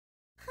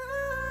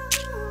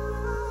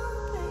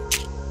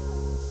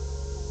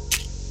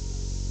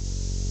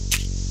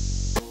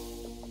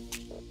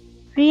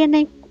real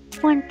name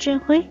Wen Jun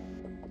Hui.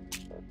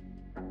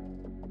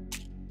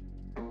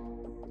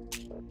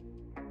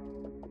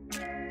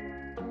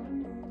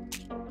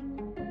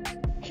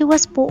 He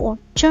was born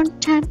June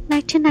 10,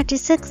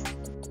 1996.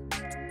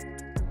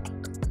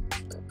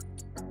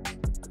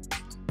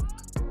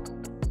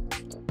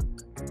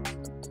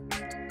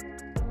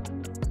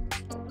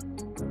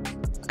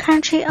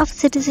 Country of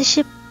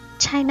citizenship,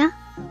 China.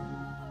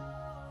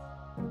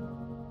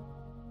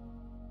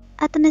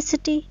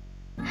 Ethnicity,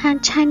 Han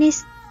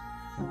Chinese.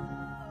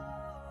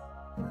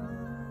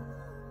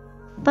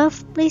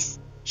 Birthplace,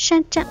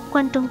 Shenzhen,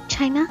 Guangdong,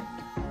 China.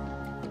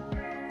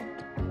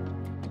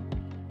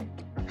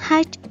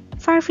 Height,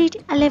 5 feet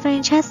 11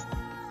 inches.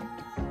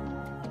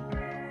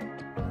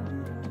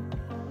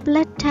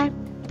 Blood type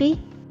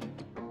B.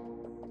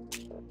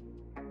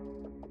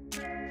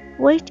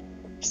 Weight,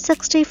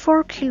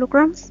 64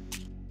 kilograms.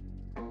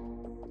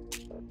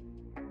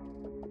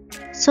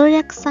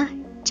 Zodiac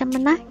sign,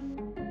 Gemini.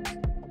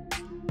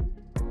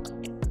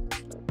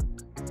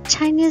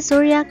 Chinese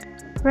zodiac,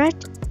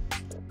 Red.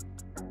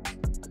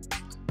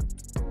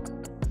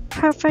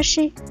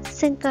 Profession,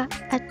 singer,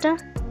 actor.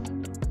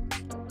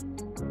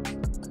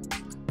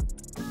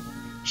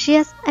 She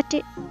has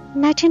acted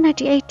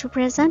 1998 to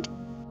present.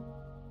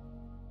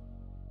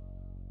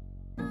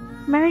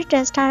 Married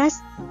status,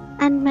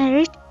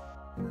 unmarried.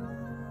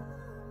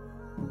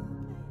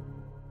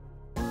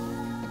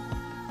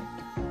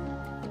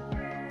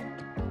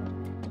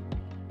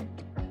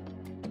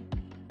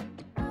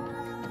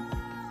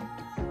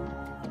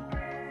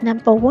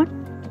 Number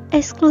 1.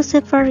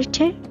 Exclusive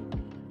variety.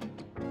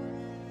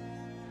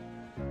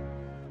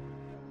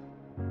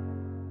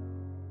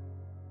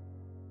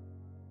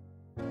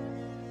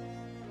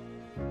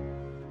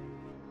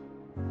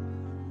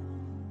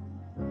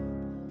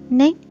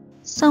 Name,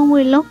 Song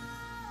Willow.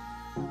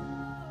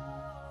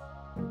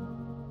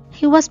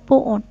 He was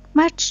born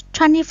March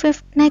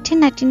 25,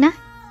 1999.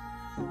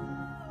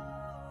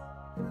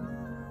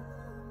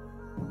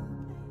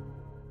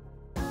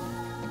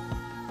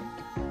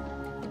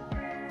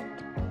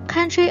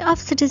 Country of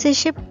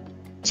citizenship,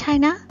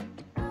 China.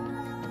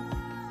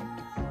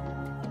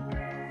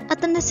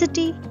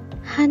 Ethnicity,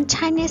 Han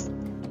Chinese.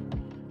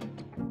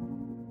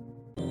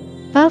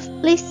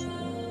 Birthplace,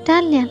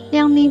 Dalian,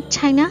 Liaoning,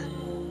 China.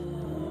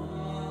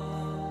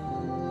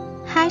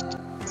 Height,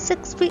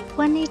 6 feet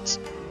 1 inch.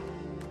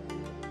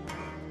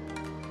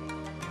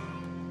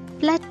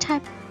 Blood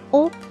type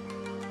O.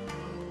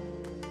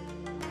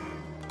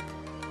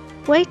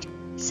 Weight,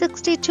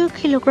 62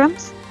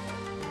 kilograms.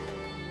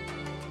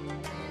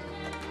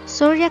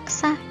 Zodiac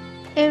sign,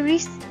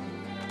 Aries.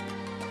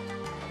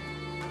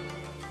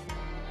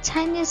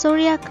 Chinese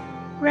zodiac,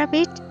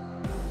 Rabbit.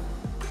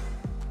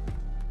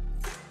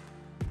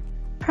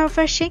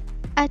 Profession,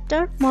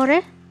 actor,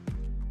 model.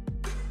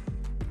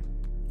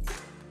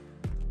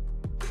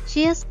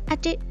 She has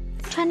acted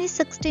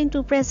 2016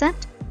 to present.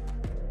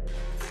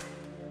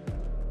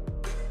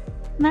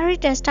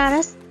 Married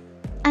status,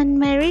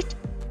 unmarried.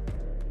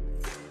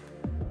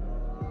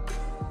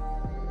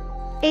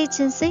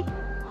 Agency,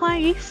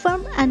 Huawei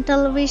Film and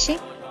Television.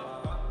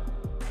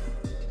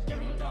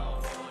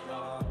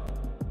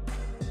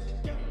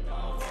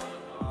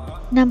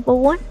 Number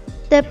 1.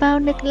 The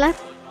Bionic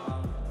Life.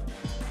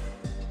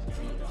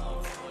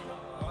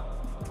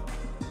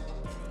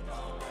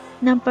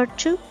 Number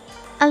 2.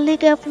 A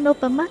League of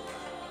Noblemen.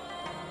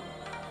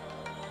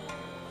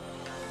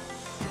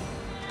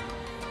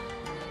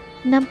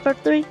 Number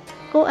 3.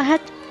 Go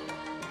ahead.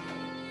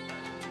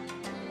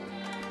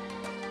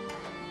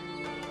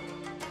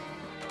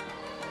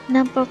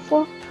 Number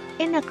 4.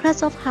 In a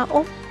Class of Her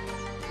Own.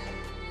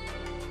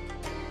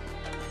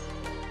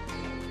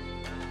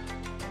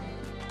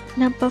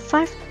 Number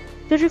 5.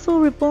 Beautiful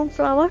Reborn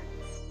Flower.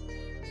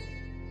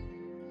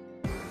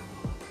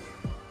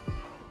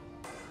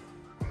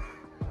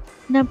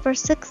 Number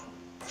 6.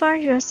 For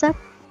Yourself.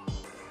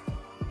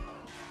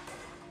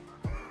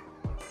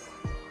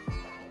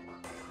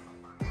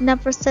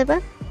 Number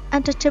 7.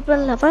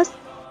 Untouchable Lovers.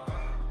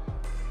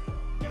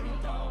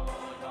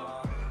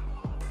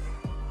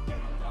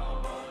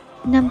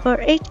 Number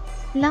 8.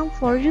 Long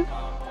for You.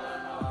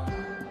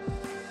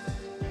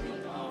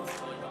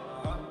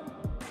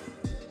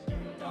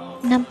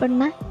 Number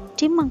 9.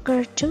 Demon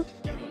Girl 2.